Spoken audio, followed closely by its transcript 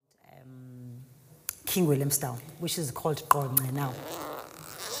King Williamstown, which is called Qonce now.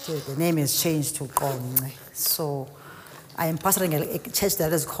 So the name is changed to Qonce. So I am pastoring a church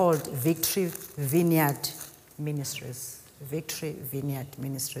that is called Victory Vineyard Ministries. Victory Vineyard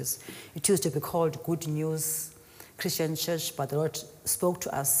Ministries. It used to be called Good News Christian Church, but the Lord spoke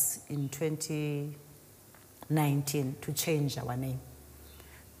to us in 2019 to change our name.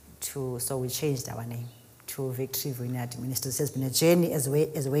 So we changed our name to Victory Vineyard Ministries. It has been a journey, as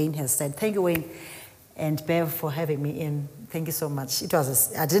Wayne has said. Thank you, Wayne and Bev, for having me in. Thank you so much.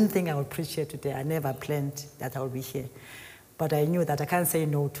 I didn't think I would preach here today. I never planned that I would be here. But I knew that I can't say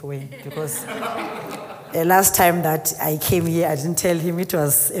no to Wayne, because the last time that I came here, I didn't tell him. It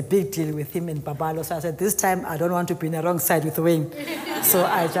was a big deal with him in Babalo. So I said, this time I don't want to be in the wrong side with Wayne. So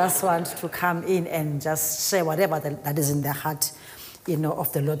I just want to come in and just share whatever that is in the heart,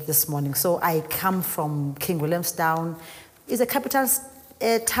 of the Lord this morning. So I come from King Williamstown. It's a capital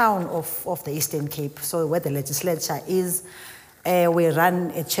town of the Eastern Cape, so where the legislature is. We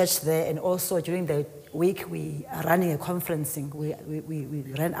run a church there, and also during the week we are running a conferencing. We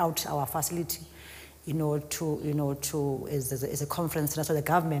rent out our facility, as a conference. So the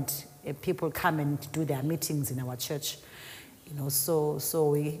government, people come and do their meetings in our church. So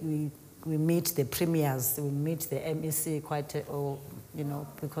we meet the premiers, we meet the MEC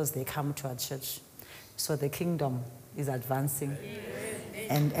because they come to our church. So the kingdom is advancing.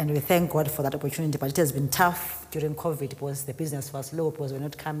 And we thank God for that opportunity, but it has been tough during COVID because the business was low, because we're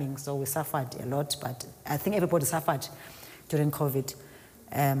not coming, so we suffered a lot, but I think everybody suffered during COVID.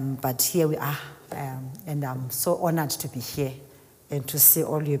 But here we are, and I'm so honored to be here and to see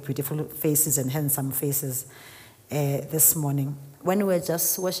all your beautiful faces and handsome faces this morning. When we were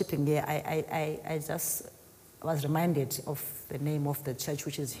just worshiping here, I just was reminded of the name of the church,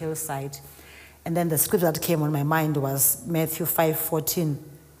 which is Hillside. And then the scripture that came on my mind was Matthew 5:14.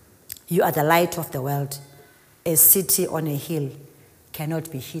 You are the light of the world. A city on a hill cannot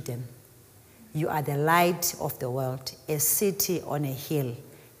be hidden. You are the light of the world. A city on a hill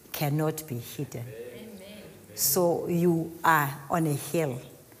cannot be hidden. Amen. So you are on a hill,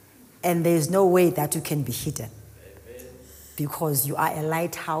 and there is no way that you can be hidden. Amen. Because you are a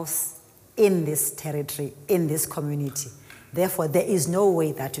lighthouse in this territory, in this community. Therefore, there is no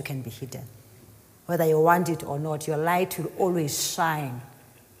way that you can be hidden. Whether you want it or not, your light will always shine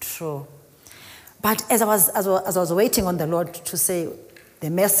through. But as I was waiting on the Lord to say the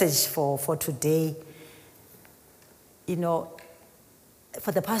message for today,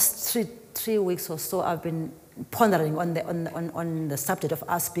 for the past three weeks or so, I've been pondering on the subject of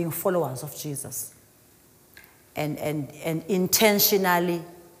us being followers of Jesus, and intentionally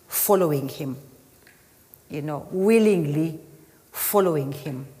following him, willingly following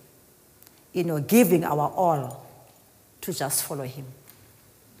him. Giving our all to just follow him.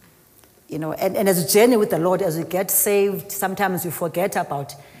 And as a journey with the Lord, as we get saved, sometimes we forget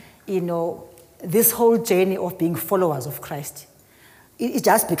about, this whole journey of being followers of Christ. It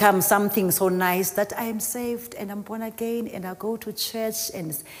just becomes something so nice that I am saved and I'm born again and I go to church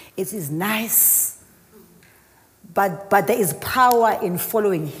and it is nice. But there is power in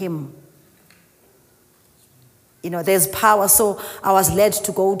following him. There's power. So I was led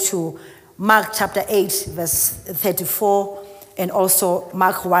to go to Mark chapter 8, verse 34, and also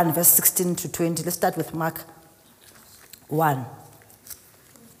Mark 1, verse 16 to 20. Let's start with Mark 1.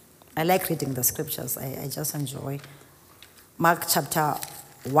 I like reading the scriptures. I just enjoy. Mark chapter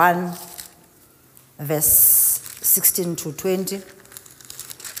 1, verse 16 to 20.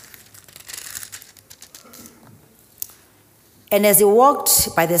 And as he walked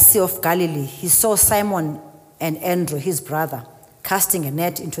by the Sea of Galilee, he saw Simon and Andrew, his brother, casting a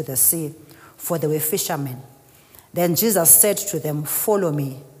net into the sea, for they were fishermen. Then Jesus said to them, follow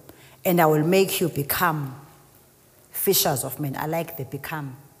me, and I will make you become fishers of men. I like the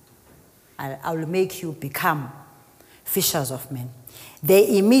become. I will make you become fishers of men.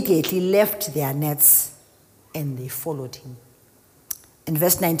 They immediately left their nets and they followed him. In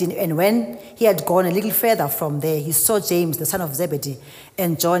verse 19, and when he had gone a little further from there, he saw James, the son of Zebedee,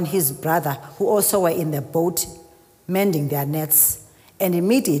 and John, his brother, who also were in the boat, mending their nets. And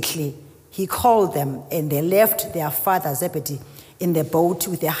immediately he called them, and they left their father Zebedee in the boat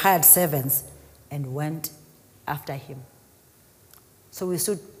with their hired servants and went after him. So we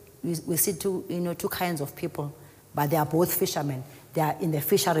see two kinds of people, but they are both fishermen. They are in the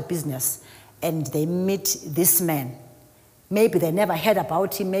fishery business, and they meet this man. Maybe they never heard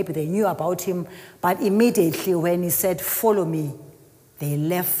about him, maybe they knew about him, but immediately when he said, follow me, they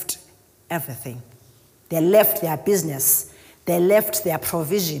left everything. They left their business. They left their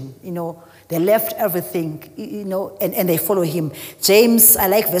provision. They left everything, and they follow him. James, I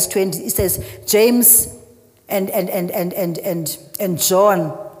like verse 20. It says, James and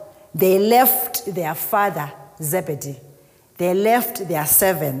John, they left their father Zebedee. They left their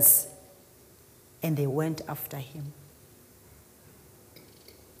servants, and they went after him.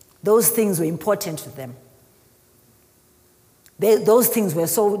 Those things were important to them. Those things were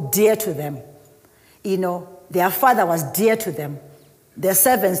so dear to them. Their father was dear to them. Their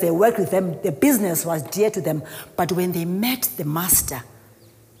servants, they worked with them. The business was dear to them. But when they met the master,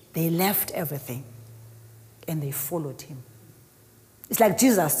 they left everything and they followed him. It's like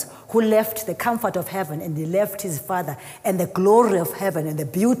Jesus, who left the comfort of heaven and he left his father and the glory of heaven and the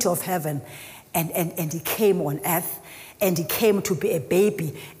beauty of heaven, and he came on earth, and he came to be a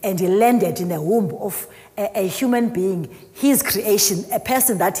baby, and he landed in the womb of a human being, his creation, a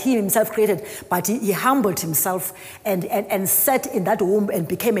person that he himself created, but he humbled himself and sat in that womb and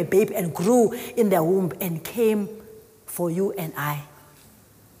became a baby and grew in the womb and came for you and I.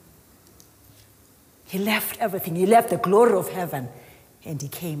 He left everything. He left the glory of heaven, and he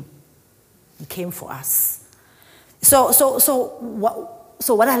came. He came for us. So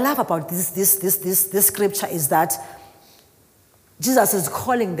what I love about this scripture is that Jesus is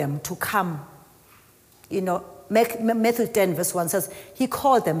calling them to come. Matthew 10 verse 1 says, he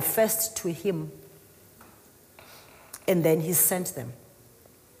called them first to him, and then he sent them.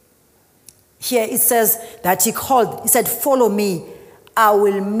 Here it says that he said, follow me, I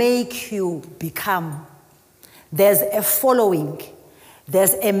will make you become. There's a following,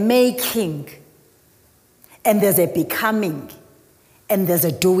 there's a making, and there's a becoming, and there's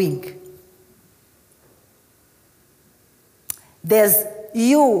a doing. There's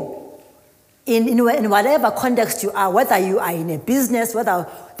you in whatever context you are, whether you are in a business, whether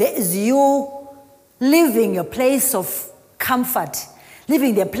there is you living a place of comfort,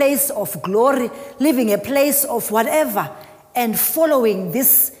 living the place of glory, living a place of whatever, and following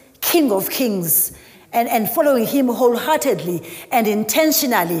this King of Kings, and following him wholeheartedly and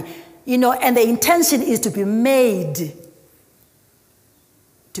intentionally, and the intention is to be made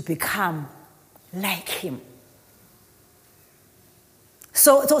to become like him.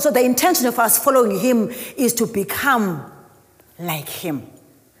 So the intention of us following him is to become like him,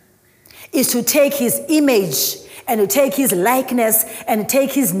 is to take his image and to take his likeness and to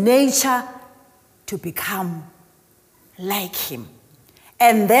take his nature to become like him.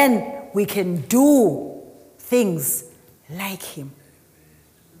 And then we can do things like him.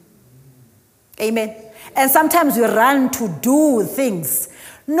 Amen. And sometimes we run to do things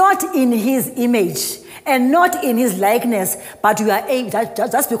not in his image and not in his likeness, but we are able,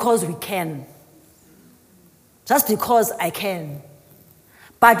 just because we can. Just because I can.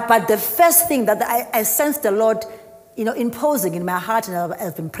 But the first thing that I sense the Lord, imposing in my heart, and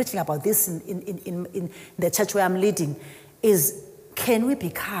I've been preaching about this in the church where I'm leading, is can we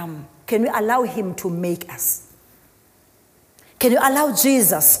allow him to make us? Can you allow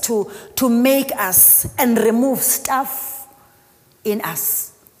Jesus to make us and remove stuff in us?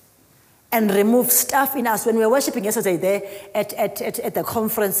 And remove stuff in us. When we were worshiping yesterday there at the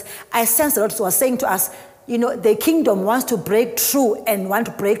conference, I sensed the Lord was saying to us, the kingdom wants to break through and want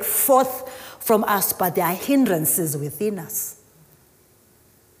to break forth from us, but there are hindrances within us.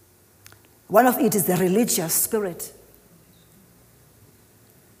 One of it is the religious spirit.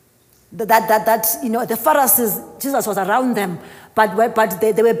 The Pharisees, Jesus was around them, but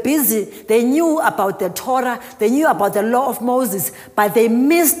they were busy. They knew about the Torah, they knew about the law of Moses, but they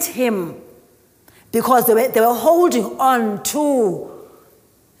missed him because they were holding on to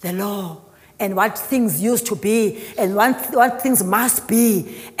the law and what things used to be and what things must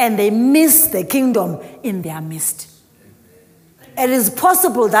be, and they missed the kingdom in their midst. It is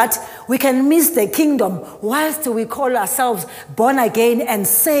possible that we can miss the kingdom whilst we call ourselves born again and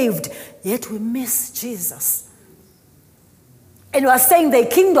saved, yet we miss Jesus. And we are saying the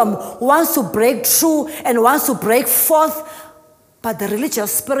kingdom wants to break through and wants to break forth, but the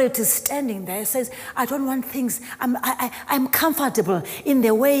religious spirit is standing there. It says, I don't want things. I'm comfortable in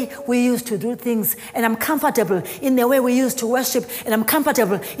the way we used to do things, and I'm comfortable in the way we used to worship, and I'm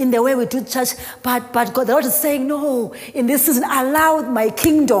comfortable in the way we do church. But God, the Lord is saying, no, in this season, allow my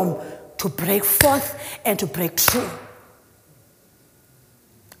kingdom to break forth and to break through.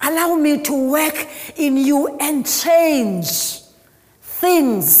 Allow me to work in you and change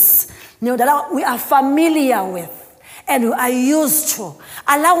things that we are familiar with and we are used to.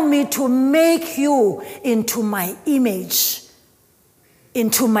 Allow me to make you into my image,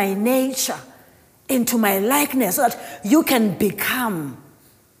 into my nature, into my likeness, so that you can become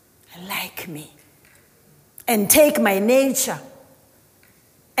like me and take my nature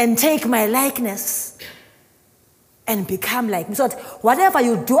and take my likeness and become like me. So that whatever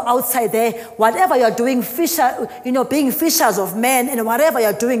you do outside there, whatever you're doing, being fishers of men, and whatever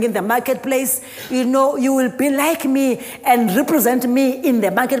you're doing in the marketplace, you will be like me and represent me in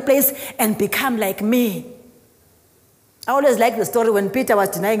the marketplace and become like me. I always like the story when Peter was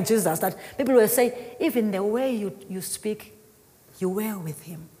denying Jesus, that people will say, even the way you speak, you were with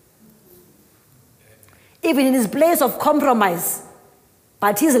him. Even in his place of compromise,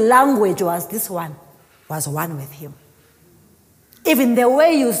 but his language was one with him. Even the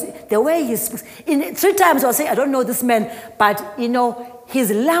way he speaks. 3 times I was saying, I don't know this man, but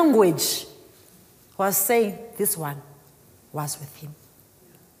his language was saying this one was with him.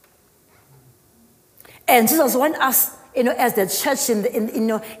 And Jesus wants us, as the church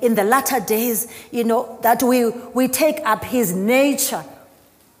in the latter days, that we take up his nature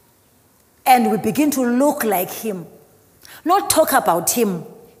and we begin to look like him. Not talk about him,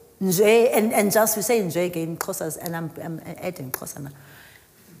 and just we say nje again, Qonce, and I'm adding Qonce now.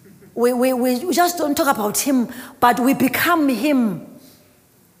 We just don't talk about him, but we become him.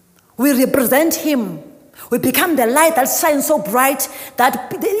 We represent him. We become the light that shines so bright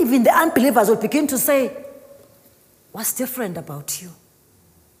that even the unbelievers will begin to say, what's different about you?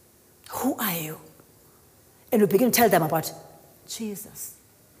 Who are you? And we begin to tell them about Jesus.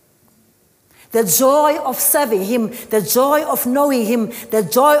 The joy of serving him, the joy of knowing him, the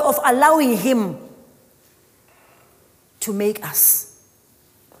joy of allowing him to make us.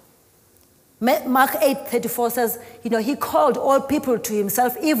 Mark 8:34 says, he called all people to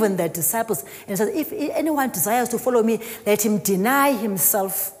himself, even the disciples, and says, if anyone desires to follow me, let him deny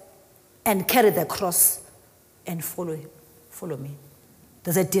himself and carry the cross and follow me.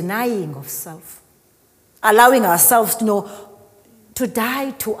 There's a denying of self, allowing ourselves to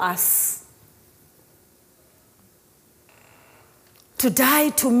die to us. To die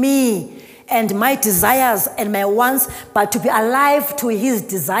to me and my desires and my wants, but to be alive to his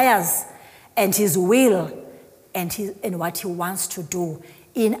desires and his will and what he wants to do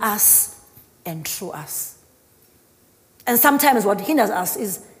in us and through us. And sometimes what hinders us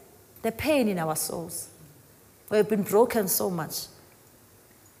is the pain in our souls. We've been broken so much.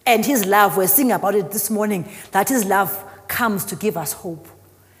 And his love, we're singing about it this morning, that his love comes to give us hope.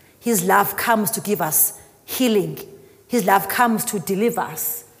 His love comes to give us healing. His love comes to deliver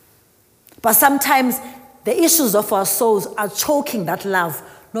us. But sometimes the issues of our souls are choking that love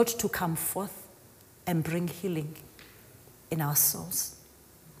not to come forth and bring healing in our souls.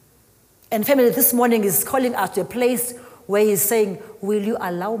 And family, this morning is calling us to a place where he's saying, will you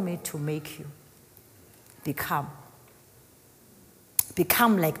allow me to make you become?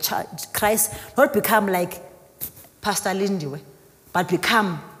 Become like Christ, not become like Pastor Lindiwe, but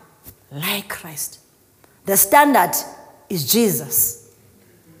become like Christ. The standard is Jesus.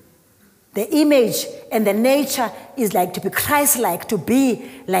 The image and the nature is like to be Christ-like, to be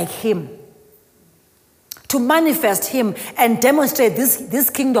like him. To manifest him and demonstrate this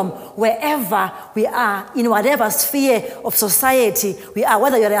kingdom wherever we are, in whatever sphere of society we are,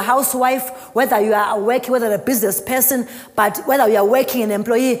 whether you're a housewife, whether you are working, whether you're a business person, but whether you are working an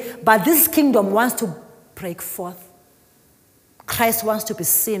employee, but this kingdom wants to break forth. Christ wants to be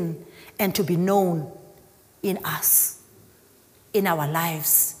seen and to be known in us, in our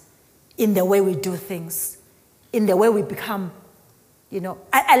lives, in the way we do things, in the way we become.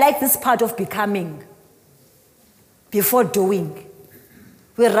 I like this part of becoming before doing.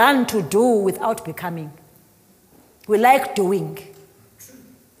 We run to do without becoming. We like doing.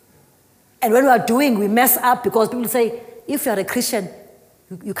 And when we are doing, we mess up because people say, if you're a Christian,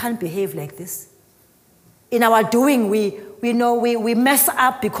 you can't behave like this. In our doing, we mess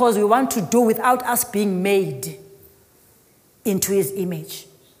up because we want to do without us being made into his image.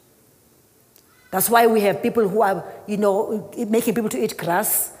 That's why we have people who are, making people to eat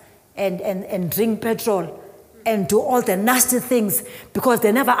grass and drink petrol and do all the nasty things because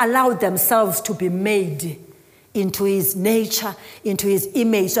they never allowed themselves to be made into his nature, into his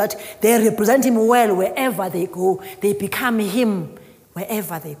image, so that they represent him well wherever they go. They become him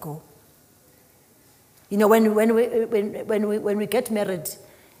wherever they go. When we get married,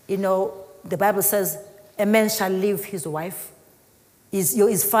 the Bible says a man shall leave his wife,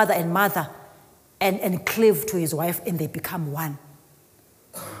 his father and mother, and cleave to his wife, and they become one.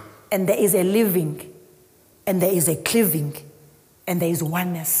 And there is a living, and there is a cleaving, and there is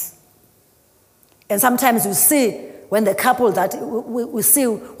oneness. And sometimes we see when the couple that we see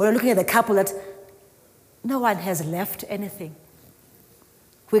when we're looking at the couple that no one has left anything.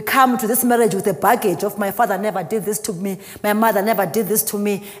 We come to this marriage with a baggage of my father never did this to me, my mother never did this to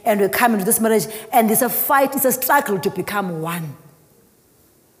me, and we come into this marriage and it's a fight, it's a struggle to become one.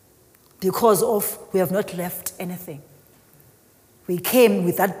 because of we have not left anything. We came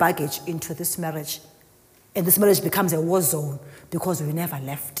with that baggage into this marriage, and this marriage becomes a war zone because we never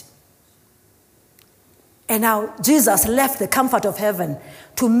left. And now Jesus left the comfort of heaven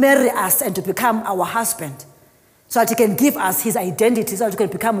to marry us and to become our husband, so that he can give us his identity, so that we can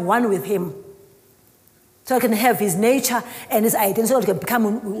become one with him, so that we can have his nature and his identity, so that we can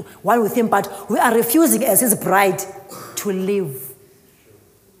become one with him. But we are refusing as his bride to leave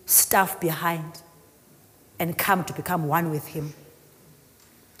stuff behind and come to become one with him.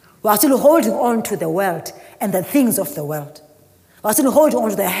 We are still holding on to the world and the things of the world. We are still holding on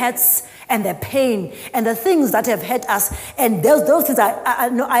to the hurts and the pain and the things that have hurt us. And those things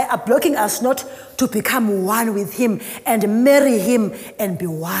are blocking us not to become one with him and marry him and be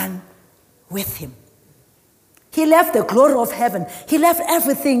one with him. He left the glory of heaven. He left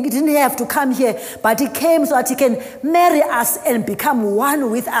everything. He didn't have to come here, but he came so that he can marry us and become one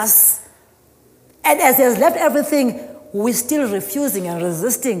with us. And as he has left everything, we're still refusing and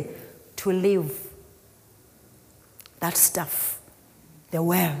resisting to leave that stuff, the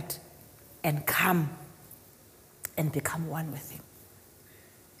world, and come and become one with him.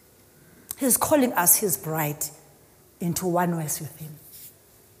 He's calling us his bride into oneness with him.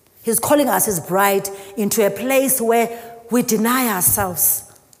 He's calling us his bride into a place where we deny ourselves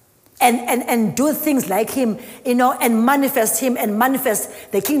and do things like him, and manifest him and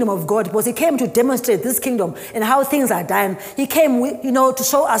manifest the kingdom of God, because he came to demonstrate this kingdom and how things are done. He came, to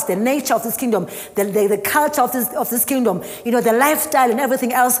show us the nature of this kingdom, the culture of this kingdom, the lifestyle and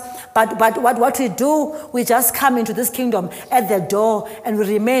everything else. But what we do, we just come into this kingdom at the door, and we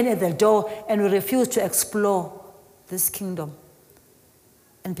remain at the door, and we refuse to explore this kingdom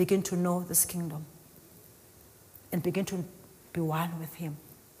and begin to know this kingdom and begin to be one with him.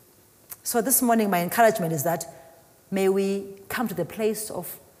 So this morning, my encouragement is that may we come to the place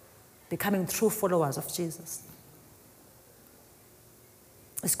of becoming true followers of Jesus.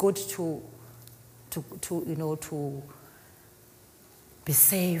 It's good to be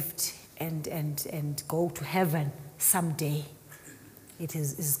saved and go to heaven someday. It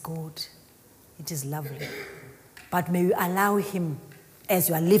is good. It is lovely. But may we allow him, as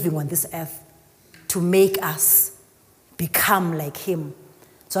you are living on this earth, to make us become like him,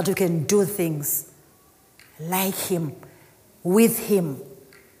 so that we can do things like him, with him,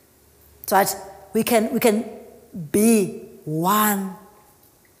 so that we can be one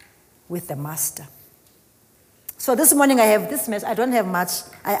with the Master. So this morning I have this message. I don't have much.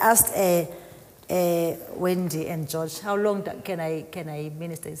 I asked Wendy and George, how long can I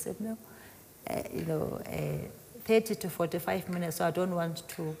minister? He said, no, 30 to 45 minutes, so I don't want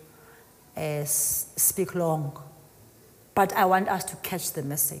to speak long. But I want us to catch the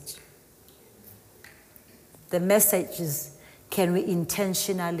message. The message is, can we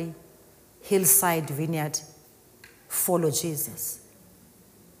intentionally, Hillside Vineyard, follow Jesus?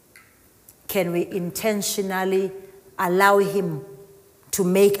 Can we intentionally allow him to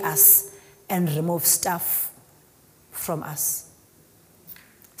make us and remove stuff from us?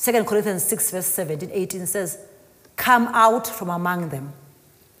 2 Corinthians 6 verse 17-18 says, come out from among them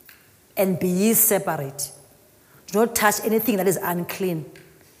and be ye separate. Do not touch anything that is unclean,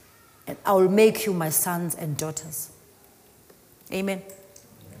 and I will make you my sons and daughters. Amen.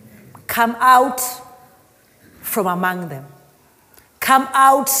 Come out from among them. Come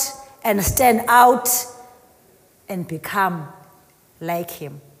out and stand out and become like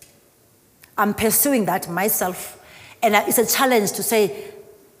him. I'm pursuing that myself, and it's a challenge to say,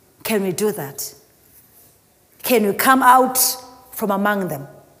 can we do that? Can we come out from among them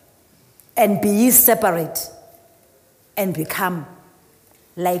and be ye separate and become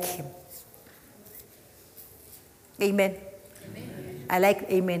like him? Amen. Amen. I like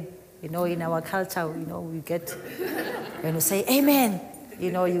amen. In our culture, we get, when you say amen,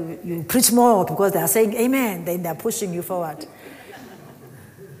 you preach more because they are saying amen, then they're pushing you forward.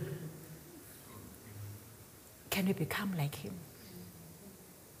 Can we become like him?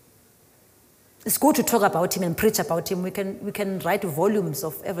 It's good to talk about him and preach about him. We can write volumes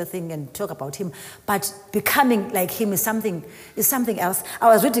of everything and talk about him, but becoming like him is something else. I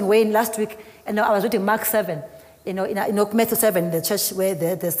was reading Wayne last week, and I was reading Mark 7, in Matthew 7, the church where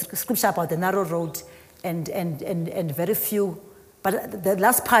the scripture about the narrow road and very few. But the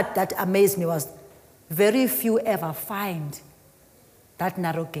last part that amazed me was very few ever find that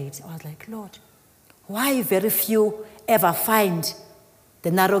narrow gate. I was like, Lord, why very few ever find the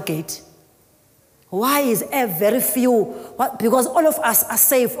narrow gate? Why is very few? Because all of us are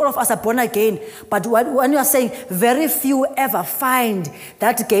saved, all of us are born again. But when you are saying very few ever find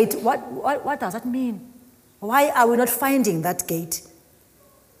that gate, what does that mean? Why are we not finding that gate?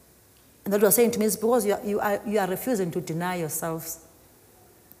 And what you are saying to me is because you are refusing to deny yourselves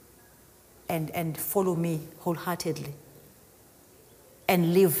and follow me wholeheartedly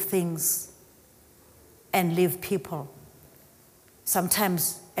and leave things and leave people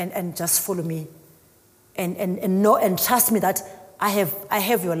sometimes and just follow me and know and trust me that I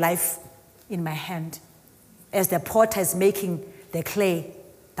have your life in my hand as the potter is making the clay,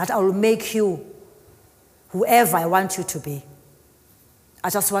 that I will make you whoever I want you to be. I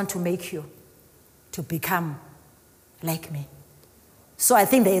just want to make you to become like me. So I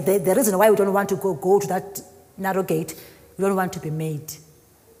think the reason why we don't want to go to that narrow gate, we don't want to be made.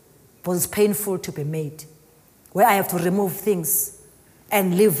 Because it's painful to be made. Where I have to remove things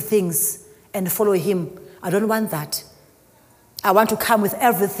and leave things and follow him. I don't want that. I want to come with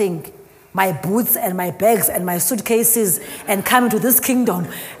everything. My boots and my bags and my suitcases and come into this kingdom.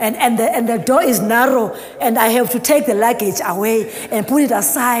 And the door is narrow and I have to take the luggage away and put it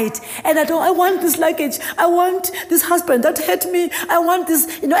aside. And I want this luggage. I want this husband that hurt me. I want this,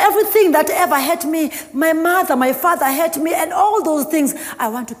 everything that ever hurt me. My mother, my father hurt me and all those things. I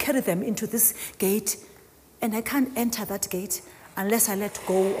want to carry them into this gate. And I can't enter that gate unless I let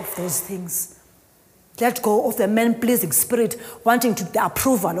go of those things. Let go of the man-pleasing spirit, wanting the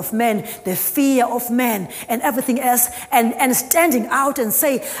approval of men, the fear of men, and everything else, and standing out and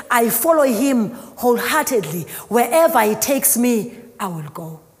say, I follow him wholeheartedly. Wherever he takes me, I will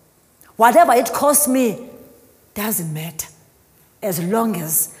go. Whatever it costs me, doesn't matter. As long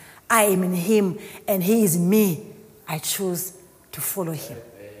as I am in him and he is me, I choose to follow him.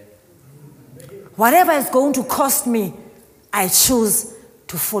 Whatever it's going to cost me, I choose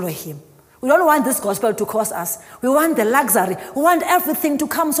to follow him. We don't want this gospel to cost us. We want the luxury. We want everything to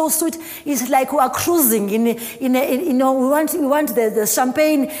come so sweet. It's like we are cruising we want the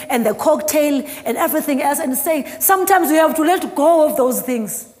champagne and the cocktail and everything else, and saying sometimes we have to let go of those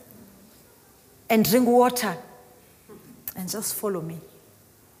things and drink water and just follow me,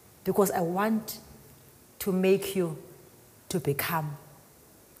 because I want to make you to become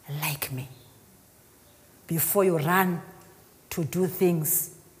like me before you run to do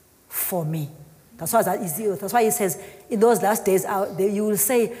things for me. That's why he says, in those last days, you will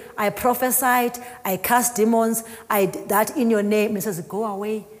say, I prophesied, I cast demons, that in your name. He says, go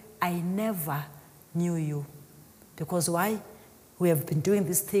away, I never knew you. Because why? We have been doing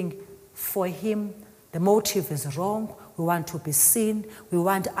this thing for him. The motive is wrong. We want to be seen. We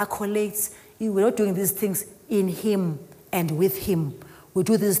want accolades. We're not doing these things in him and with him. We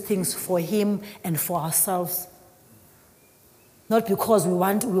do these things for him and for ourselves. Not because we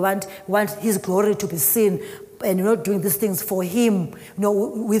want his glory to be seen, and we're not doing these things for him,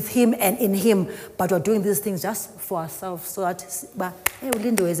 with him and in him, but we're doing these things just for ourselves, so that, hey,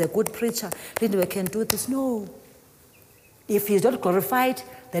 Lindiwe is a good preacher, Lindiwe can do this. No. If he's not glorified,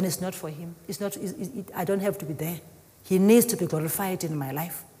 then it's not for him. I don't have to be there. He needs to be glorified in my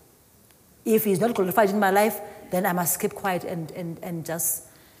life. If he's not glorified in my life, then I must keep quiet and just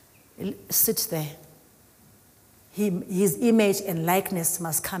sit there. His image and likeness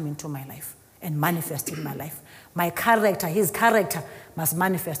must come into my life and manifest in my life. My character, his character must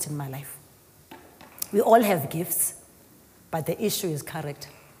manifest in my life. We all have gifts, but the issue is character.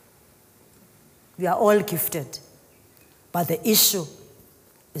 We are all gifted, but the issue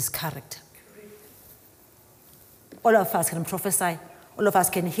is character. All of us can prophesy, all of us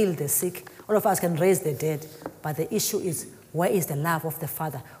can heal the sick, all of us can raise the dead, but the issue is, where is the love of the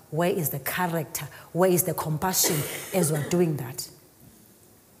Father? Where is the character? Where is the compassion as we're doing that?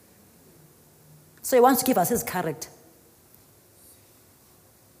 So he wants to give us his character.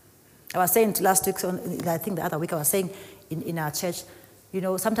 I was saying last week, I think the other week, I was saying in our church,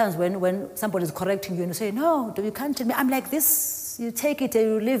 sometimes when somebody is correcting you and you say, no, you can't tell me, I'm like this. You take it and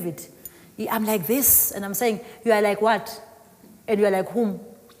you leave it. I'm like this. And I'm saying, you are like what? And you are like whom?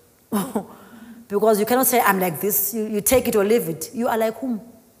 Because you cannot say, I'm like this. You take it or leave it. You are like whom?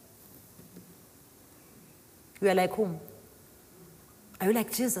 You are like whom? Are you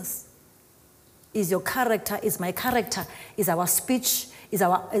like Jesus? Is your character, is my character, is our speech, is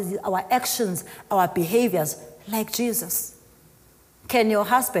our actions, our behaviors like Jesus? Can your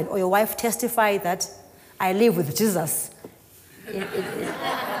husband or your wife testify that I live with Jesus?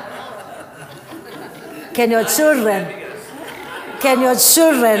 Can your children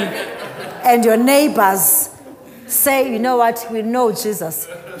and your neighbors say, you know what, we know Jesus.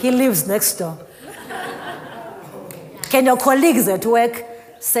 He lives next door. Can your colleagues at work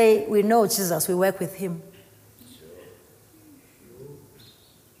say, we know Jesus, we work with him?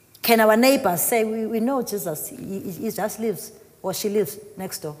 Can our neighbors say, we know Jesus, he just lives, or she lives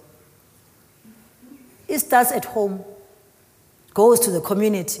next door? It starts at home, goes to the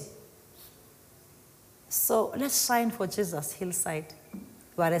community, So let's shine for Jesus, Hillside.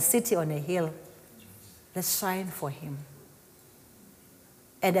 We are a city on a hill. Let's shine for him.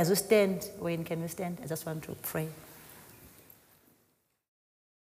 And as we stand, Wayne, can we stand? I just want to pray.